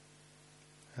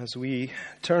As we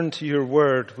turn to your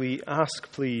word, we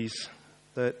ask, please,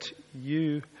 that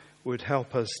you would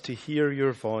help us to hear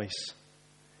your voice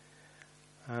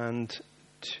and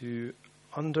to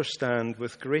understand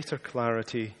with greater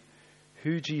clarity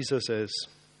who Jesus is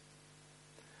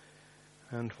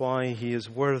and why he is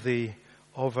worthy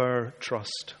of our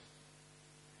trust.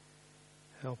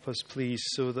 Help us, please,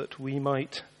 so that we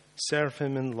might serve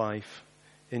him in life.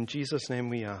 In Jesus' name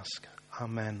we ask.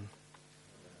 Amen.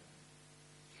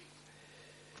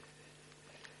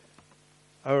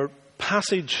 Our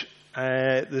passage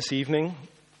this evening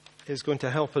is going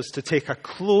to help us to take a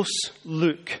close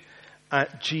look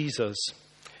at Jesus,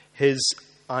 his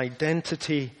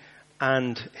identity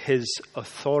and his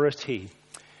authority.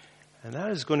 And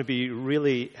that is going to be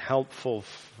really helpful,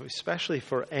 especially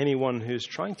for anyone who's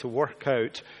trying to work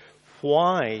out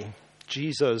why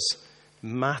Jesus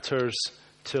matters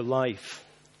to life.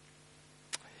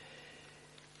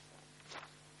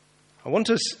 I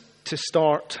want us to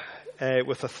start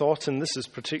with a thought, and this is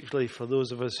particularly for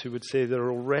those of us who would say they're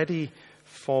already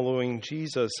following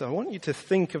Jesus. I want you to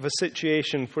think of a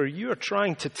situation where you are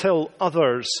trying to tell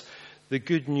others the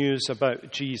good news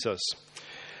about Jesus.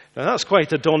 Now, that's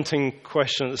quite a daunting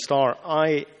question at the start.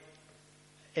 I,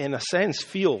 in a sense,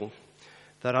 feel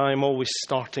that I'm always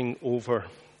starting over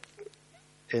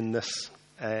in this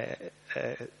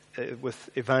with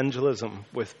evangelism,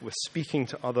 with speaking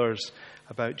to others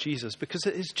about Jesus, because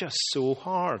it is just so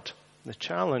hard. The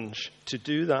challenge to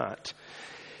do that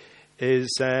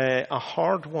is a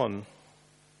hard one.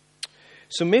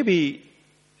 So maybe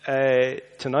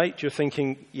tonight you're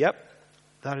thinking, yep,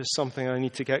 that is something I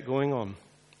need to get going on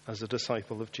as a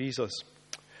disciple of Jesus.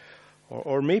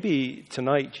 Or maybe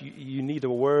tonight you need a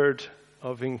word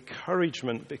of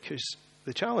encouragement, because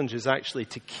the challenge is actually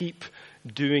to keep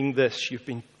doing this. You've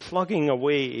been plugging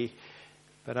away,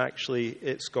 but actually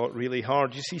it's got really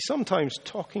hard. You see, sometimes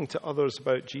talking to others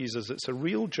about Jesus, it's a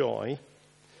real joy.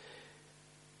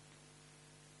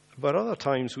 But other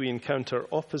times we encounter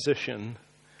opposition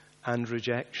and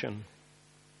rejection.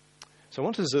 So I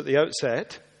want us at the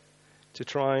outset to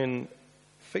try and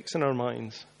fix in our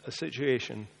minds a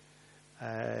situation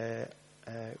where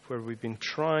we've been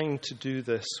trying to do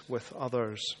this with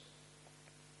others.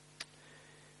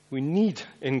 We need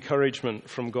encouragement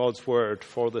from God's word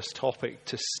for this topic,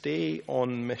 to stay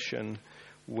on mission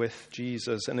with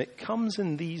Jesus. And it comes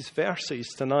in these verses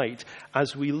tonight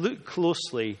as we look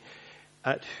closely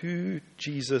at who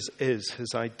Jesus is,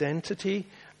 his identity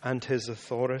and his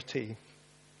authority.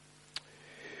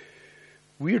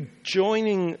 We're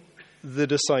joining the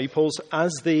disciples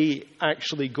as they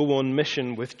actually go on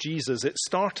mission with Jesus. It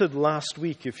started last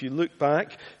week. If you look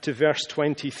back to verse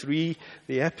 23,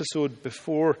 the episode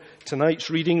before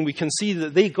tonight's reading, we can see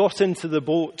that they got into the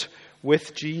boat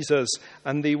with Jesus,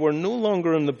 and they were no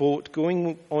longer in the boat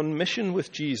going on mission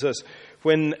with Jesus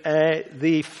when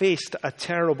they faced a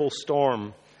terrible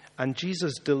storm. And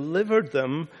Jesus delivered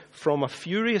them from a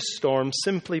furious storm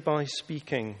simply by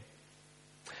speaking.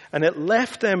 And it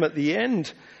left them at the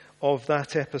end of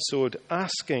that episode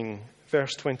asking,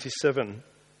 verse 27,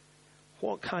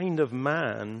 what kind of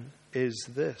man is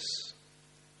this?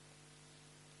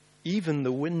 Even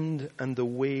the wind and the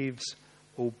waves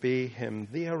obey him.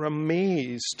 They are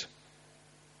amazed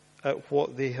at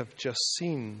what they have just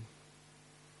seen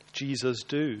Jesus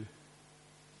do.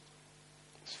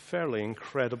 It's a fairly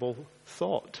incredible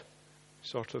thought.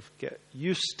 Sort of get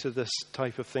used to this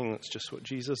type of thing. That's just what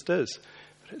Jesus does.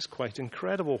 But it's quite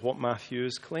incredible what Matthew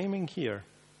is claiming here.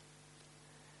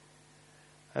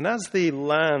 And as they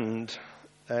land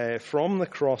from the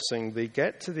crossing, they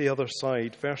get to the other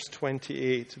side, verse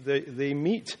 28, they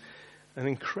meet an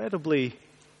incredibly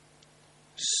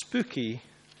spooky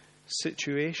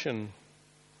situation.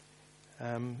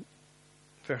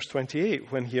 Verse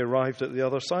 28, when he arrived at the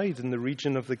other side in the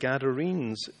region of the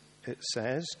Gadarenes, it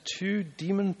says, 2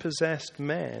 demon-possessed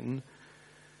men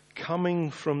coming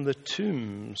from the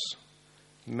tombs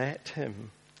met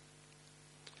him.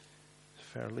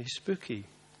 Fairly spooky.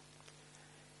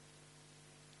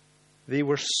 They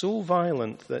were so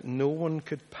violent that no one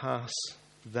could pass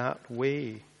that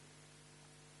way.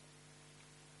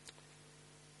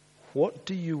 What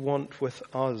do you want with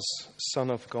us, Son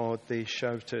of God? They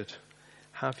shouted.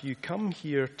 Have you come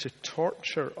here to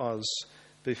torture us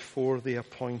before the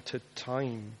appointed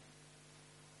time?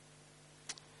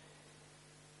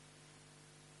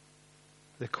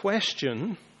 The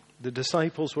question the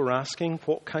disciples were asking,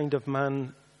 what kind of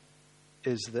man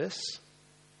is this,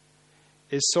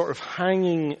 is sort of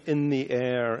hanging in the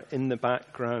air in the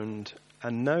background.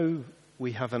 And now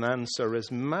we have an answer as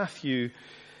Matthew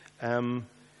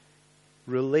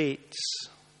relates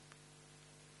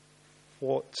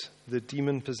what the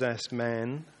demon-possessed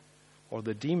men or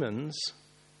the demons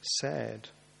said.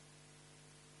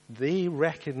 They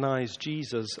recognized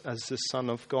Jesus as the Son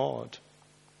of God.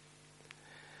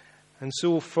 And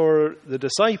so for the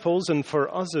disciples and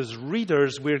for us as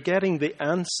readers, we're getting the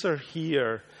answer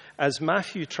here as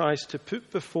Matthew tries to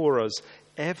put before us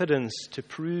evidence to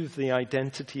prove the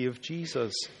identity of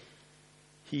Jesus.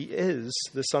 He is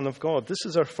the Son of God. This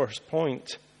is our first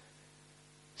point.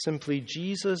 Simply,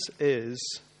 Jesus is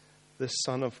the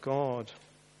Son of God.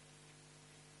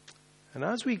 And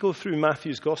as we go through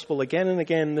Matthew's Gospel, again and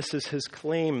again, this is his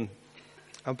claim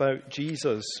about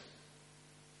Jesus.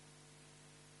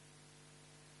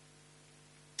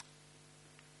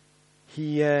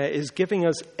 He is giving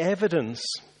us evidence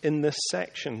in this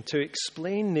section to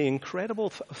explain the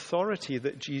incredible authority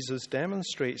that Jesus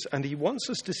demonstrates. And he wants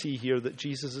us to see here that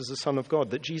Jesus is the Son of God,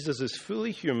 that Jesus is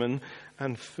fully human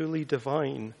and fully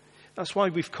divine. That's why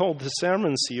we've called the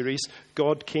sermon series,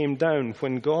 God Came Down,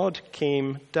 when God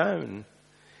came down.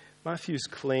 Matthew's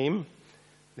claim,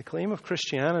 the claim of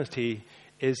Christianity,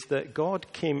 is that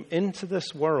God came into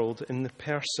this world in the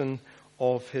person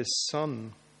of his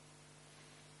Son.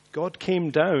 God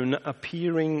came down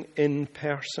appearing in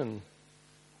person.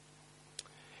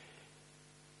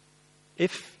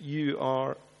 If you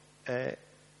are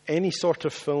any sort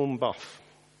of film buff,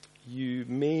 you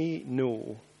may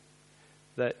know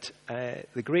that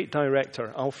the great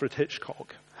director Alfred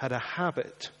Hitchcock had a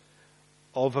habit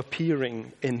of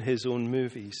appearing in his own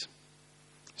movies.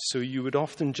 So you would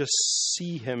often just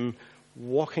see him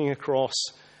walking across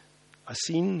a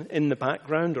scene in the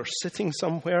background or sitting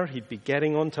somewhere. He'd be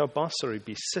getting onto a bus or he'd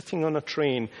be sitting on a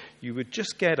train. You would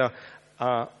just get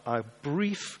a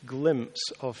brief glimpse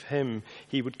of him.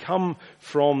 He would come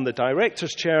from the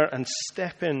director's chair and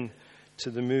step in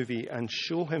to the movie and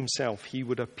show himself. He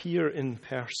would appear in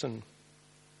person.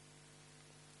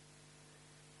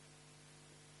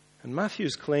 And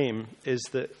Matthew's claim is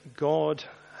that God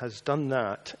has done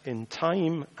that in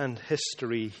time and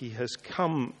history. He has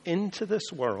come into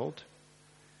this world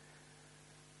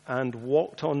and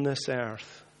walked on this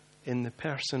earth in the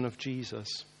person of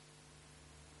Jesus.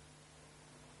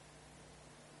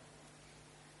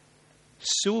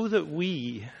 So that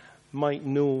we might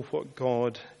know what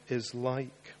God is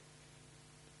like.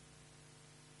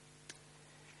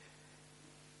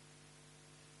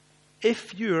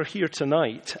 If you are here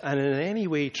tonight and in any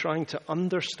way trying to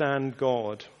understand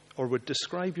God or would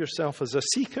describe yourself as a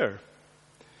seeker,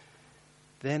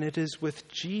 then it is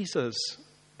with Jesus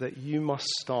that you must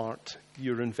start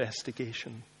your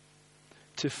investigation,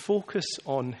 to focus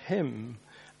on him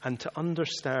and to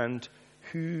understand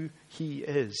who he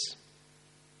is.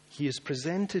 He is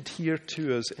presented here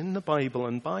to us in the Bible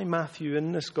and by Matthew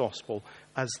in this gospel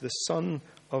as the Son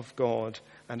of God,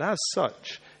 and as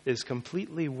such is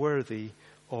completely worthy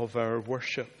of our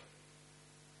worship.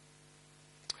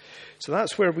 So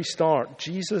that's where we start.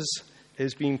 Jesus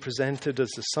is being presented as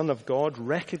the Son of God,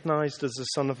 recognized as the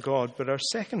Son of God. But our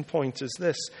second point is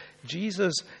this: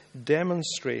 Jesus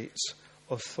demonstrates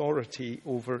authority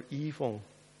over evil.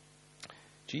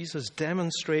 Jesus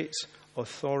demonstrates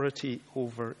authority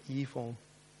over evil.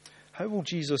 How will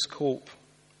Jesus cope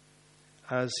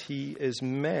as he is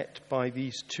met by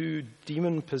these two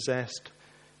demon-possessed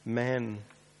men?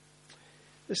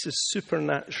 This is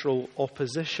supernatural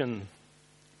opposition.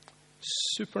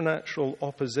 Supernatural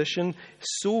opposition,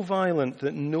 so violent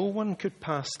that no one could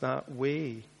pass that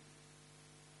way.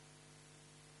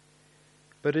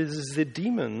 But it is the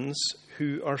demons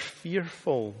who are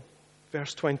fearful.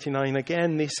 Verse 29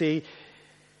 again, they say,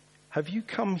 "Have you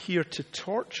come here to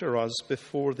torture us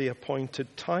before the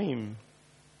appointed time?"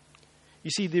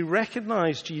 You see, they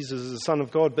recognized Jesus as the Son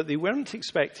of God, but they weren't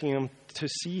expecting him to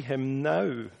see him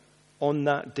now, on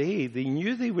that day. They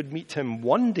knew they would meet him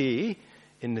one day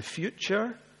in the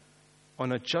future,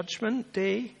 on a judgment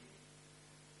day.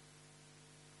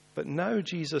 But now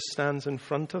Jesus stands in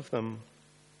front of them,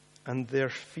 and they're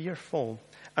fearful.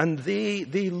 And they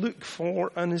look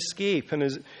for an escape.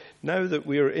 And now that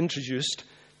we are introduced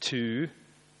to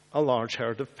a large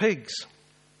herd of pigs.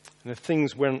 And if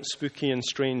things weren't spooky and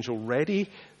strange already,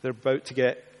 they're about to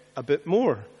get a bit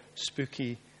more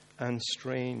spooky and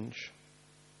strange.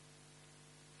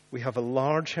 We have a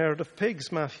large herd of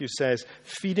pigs, Matthew says,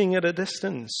 feeding at a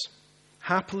distance,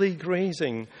 happily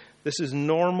grazing. This is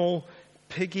normal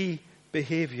piggy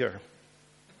behavior.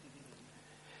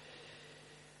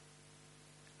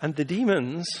 And the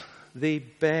demons, they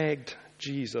begged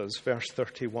Jesus, verse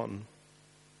 31.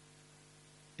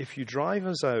 "If you drive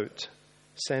us out,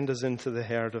 send us into the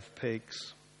herd of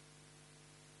pigs."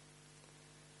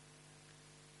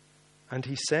 And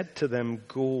he said to them,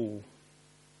 "Go."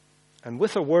 And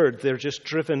with a word, they're just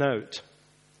driven out.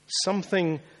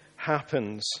 Something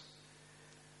happens.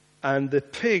 And the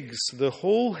pigs, the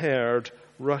whole herd,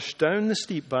 rush down the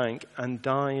steep bank and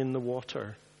die in the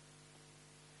water.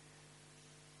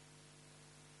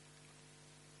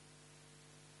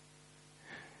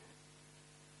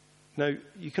 Now,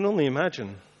 you can only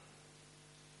imagine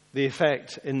the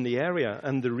effect in the area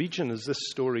and the region as this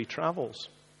story travels.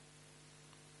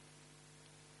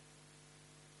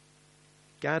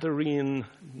 Gadarene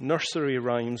nursery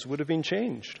rhymes would have been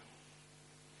changed.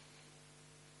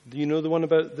 Do you know the one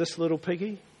about this little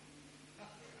piggy?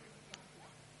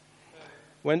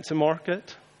 Went to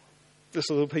market.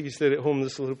 This little piggy stayed at home.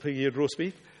 This little piggy had roast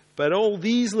beef. But all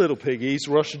these little piggies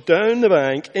rushed down the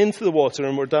bank into the water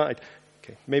and were died.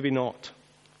 Okay, maybe not.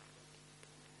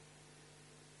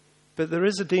 But there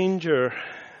is a danger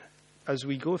as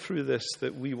we go through this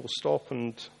that we will stop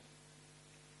and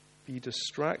be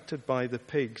distracted by the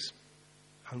pigs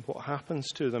and what happens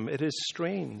to them. It is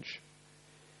strange.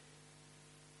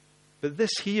 But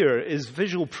this here is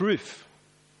visual proof,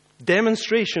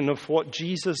 demonstration of what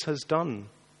Jesus has done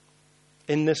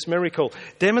in this miracle,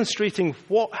 demonstrating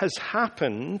what has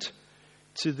happened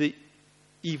to the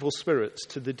evil spirits,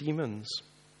 to the demons.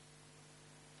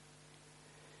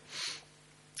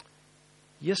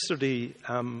 Yesterday,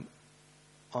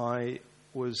 I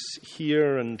was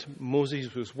here and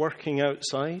Moses was working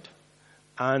outside,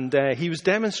 and he was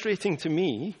demonstrating to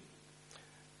me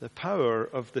the power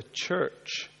of the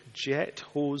church jet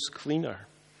hose cleaner.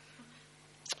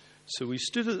 So we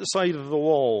stood at the side of the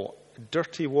wall,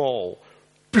 dirty wall,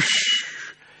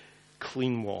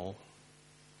 clean wall.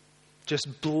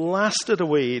 Just blasted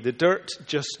away, the dirt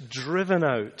just driven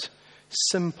out.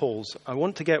 Simples. I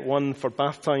want to get one for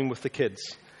bath time with the kids.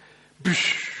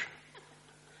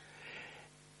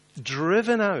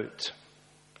 Driven out.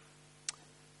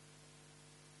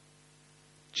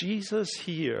 Jesus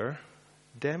here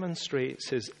demonstrates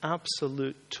his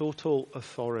absolute total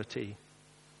authority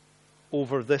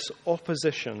over this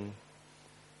opposition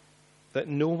that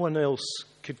no one else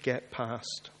could get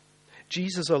past.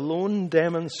 Jesus alone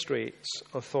demonstrates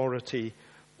authority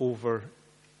over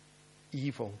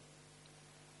evil.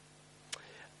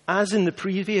 As in the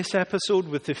previous episode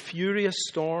with the furious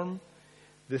storm,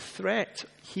 the threat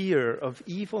here of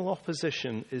evil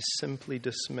opposition is simply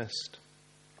dismissed.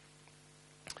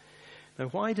 Now,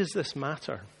 why does this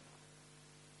matter?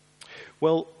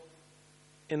 Well,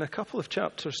 in a couple of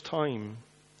chapters' time,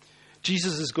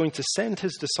 Jesus is going to send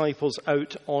his disciples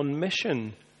out on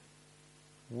mission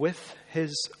with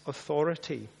his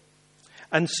authority.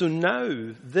 And so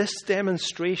now, this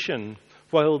demonstration,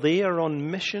 while they are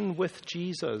on mission with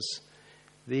Jesus,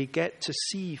 they get to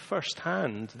see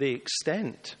firsthand the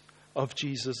extent of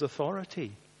Jesus'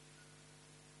 authority.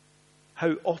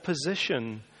 How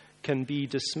opposition can be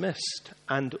dismissed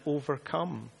and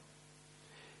overcome.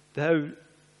 How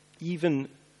even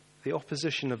the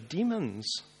opposition of demons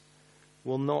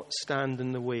will not stand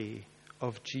in the way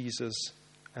of Jesus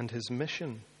and his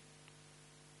mission.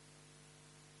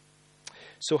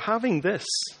 So having this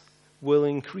will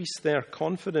increase their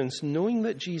confidence, knowing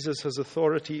that Jesus has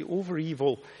authority over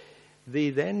evil. They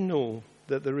then know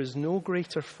that there is no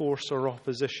greater force or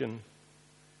opposition,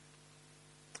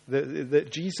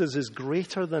 that Jesus is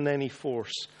greater than any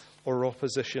force or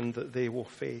opposition that they will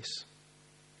face.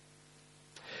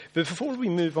 But before we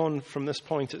move on from this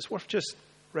point, it's worth just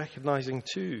recognizing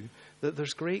too that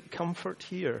there's great comfort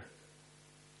here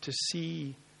to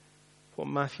see what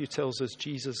Matthew tells us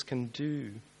Jesus can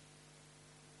do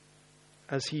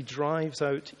as he drives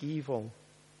out evil.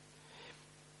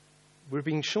 We're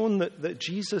being shown that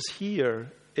Jesus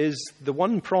here is the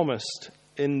one promised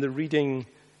in the reading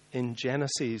in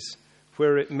Genesis,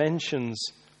 where it mentions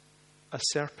a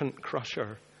serpent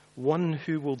crusher, one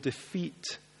who will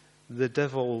defeat the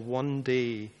devil one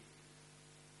day,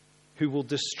 who will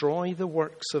destroy the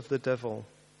works of the devil.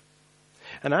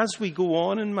 And as we go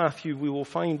on in Matthew, we will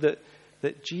find that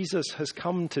Jesus has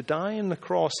come to die on the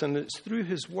cross, and it's through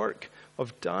his work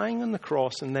of dying on the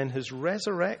cross and then his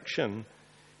resurrection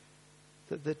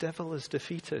that the devil is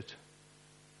defeated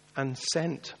and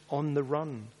sent on the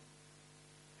run.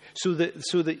 So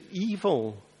that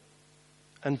evil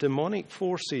and demonic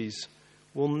forces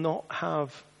will not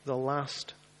have the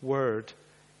last word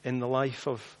in the life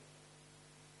of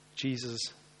Jesus,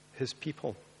 his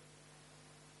people.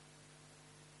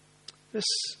 This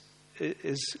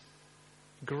is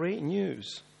great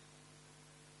news.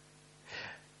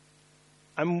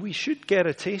 And we should get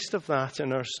a taste of that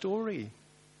in our story.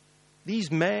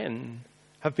 These men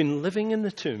have been living in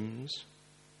the tombs,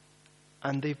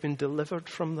 and they've been delivered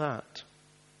from that.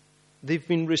 They've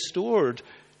been restored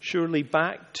surely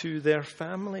back to their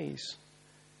families.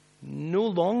 No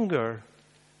longer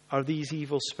are these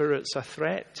evil spirits a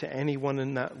threat to anyone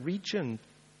in that region.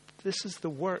 This is the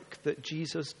work that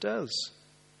Jesus does.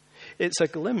 It's a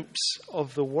glimpse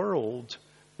of the world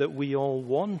that we all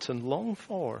want and long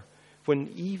for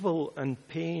when evil and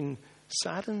pain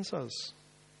saddens us.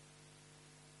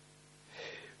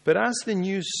 But as the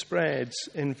news spreads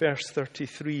in verse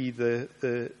 33,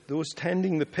 those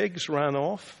tending the pigs ran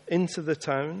off into the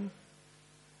town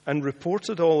and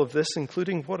reported all of this,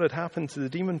 including what had happened to the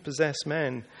demon-possessed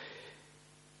men.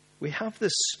 We have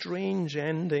this strange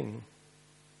ending.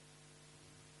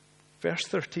 Verse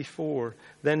 34,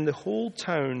 then the whole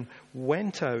town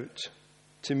went out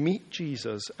to meet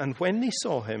Jesus, and when they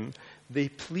saw him, they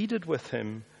pleaded with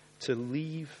him to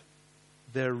leave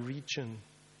their region.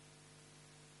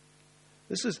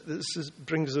 This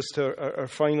brings us to our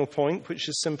final point, which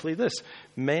is simply this.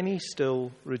 Many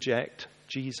still reject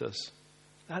Jesus.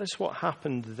 That is what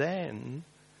happened then,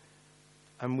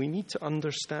 and we need to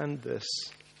understand this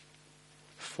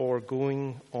for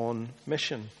going on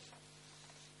mission.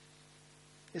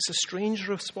 It's a strange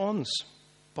response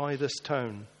by this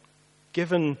town.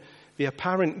 Given the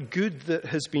apparent good that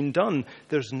has been done,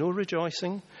 there's no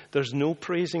rejoicing, there's no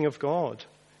praising of God,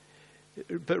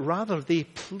 but rather they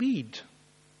plead.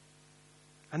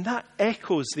 And that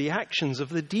echoes the actions of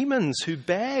the demons who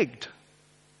begged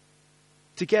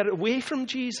to get away from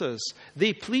Jesus.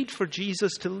 They plead for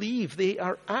Jesus to leave. They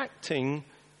are acting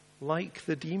like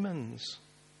the demons.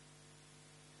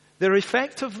 They're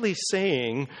effectively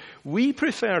saying, we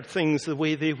preferred things the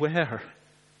way they were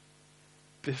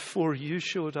before you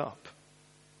showed up.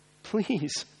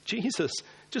 Please, Jesus,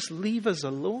 just leave us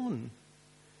alone.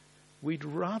 We'd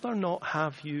rather not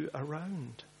have you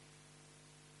around.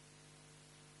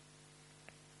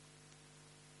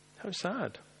 How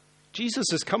sad. Jesus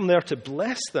has come there to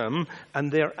bless them,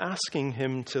 and they're asking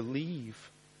him to leave.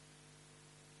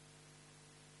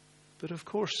 But of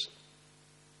course,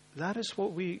 that is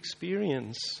what we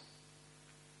experience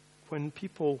when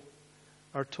people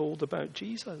are told about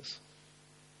Jesus.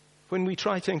 When we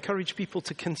try to encourage people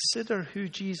to consider who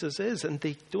Jesus is and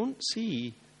they don't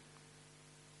see,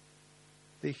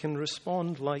 they can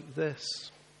respond like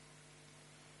this.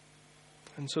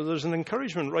 And so there's an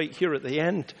encouragement right here at the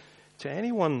end to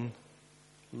anyone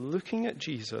looking at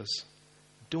Jesus.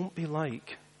 Don't be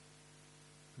like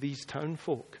these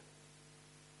townfolk.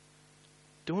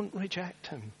 Don't reject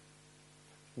him.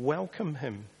 Welcome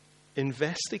him.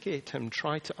 Investigate him.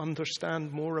 Try to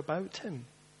understand more about him.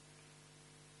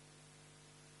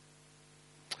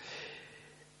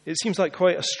 It seems like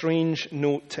quite a strange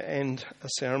note to end a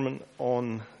sermon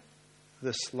on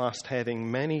this last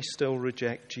heading. Many still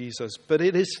reject Jesus. But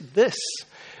it is this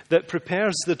that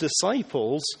prepares the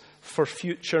disciples for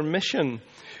future mission,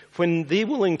 when they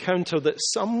will encounter that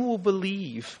some will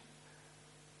believe,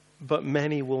 but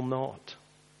many will not.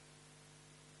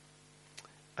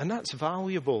 And that's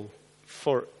valuable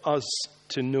for us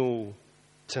to know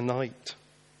tonight.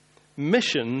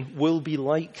 Mission will be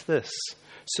like this.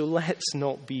 So let's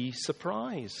not be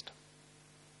surprised.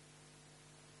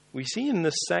 We see in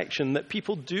this section that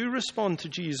people do respond to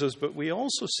Jesus, but we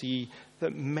also see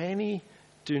that many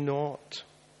do not.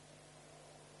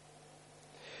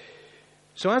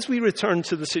 So as we return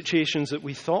to the situations that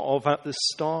we thought of at the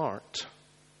start,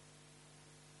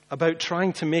 about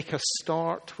trying to make a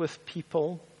start with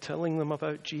people, telling them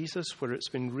about Jesus, where it's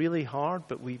been really hard,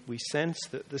 but we sense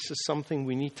that this is something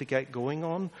we need to get going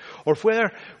on, or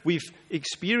where we've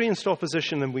experienced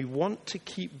opposition and we want to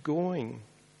keep going,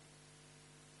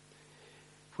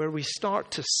 where we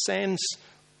start to sense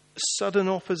sudden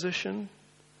opposition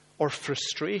or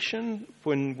frustration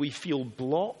when we feel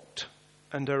blocked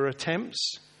and our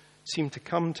attempts seem to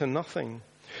come to nothing,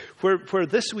 where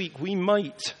this week we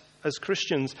might, as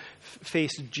Christians,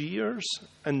 face jeers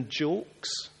and jokes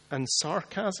and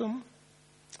sarcasm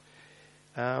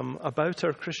about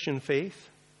our Christian faith,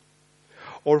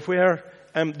 or where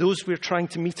those we're trying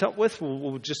to meet up with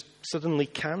will just suddenly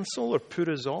cancel or put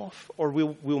us off, or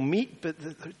we'll meet, but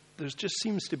there just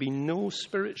seems to be no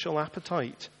spiritual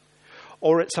appetite,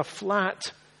 or it's a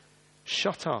flat,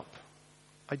 shut up,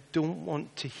 I don't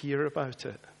want to hear about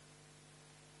it.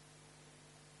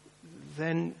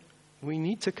 Then we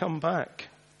need to come back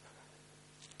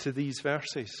to these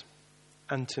verses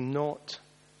and to not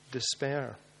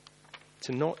despair.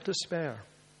 To not despair.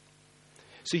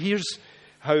 So here's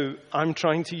how I'm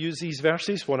trying to use these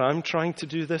verses, what I'm trying to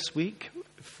do this week,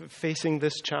 facing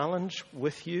this challenge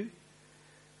with you.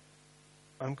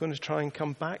 I'm going to try and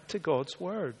come back to God's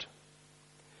Word,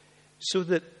 so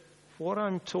that what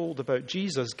I'm told about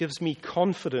Jesus gives me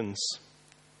confidence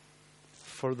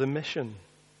for the mission.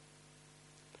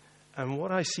 And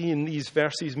what I see in these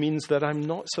verses means that I'm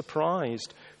not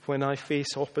surprised when I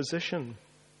face opposition.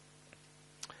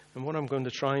 And what I'm going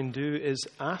to try and do is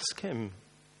ask him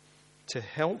to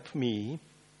help me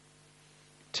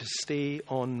to stay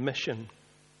on mission.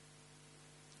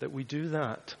 That we do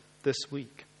that this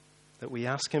week. That we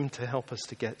ask him to help us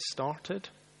to get started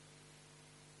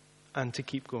and to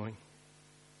keep going.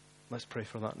 Let's pray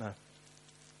for that now.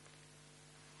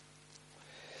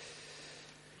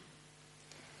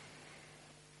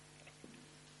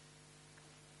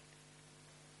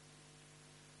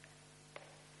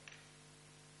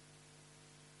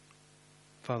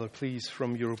 Father, please,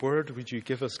 from your word, would you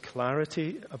give us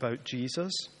clarity about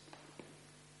Jesus?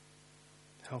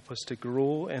 Help us to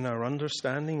grow in our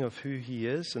understanding of who he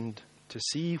is and to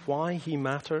see why he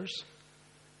matters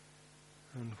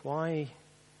and why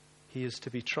he is to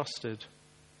be trusted.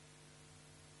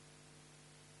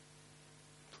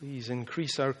 Please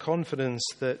increase our confidence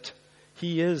that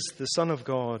he is the Son of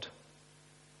God,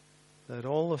 that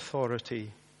all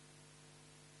authority,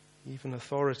 even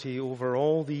authority over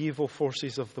all the evil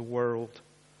forces of the world,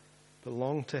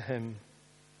 belong to him.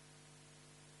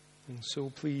 And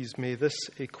so please, may this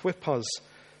equip us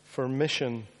for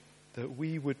mission, that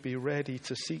we would be ready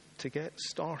to seek to get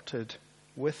started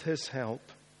with his help,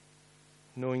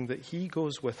 knowing that he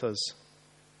goes with us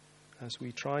as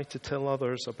we try to tell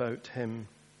others about him.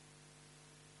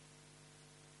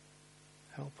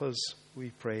 Help us,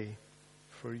 we pray,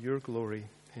 for your glory.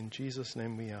 In Jesus'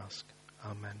 name we ask.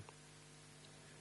 Amen.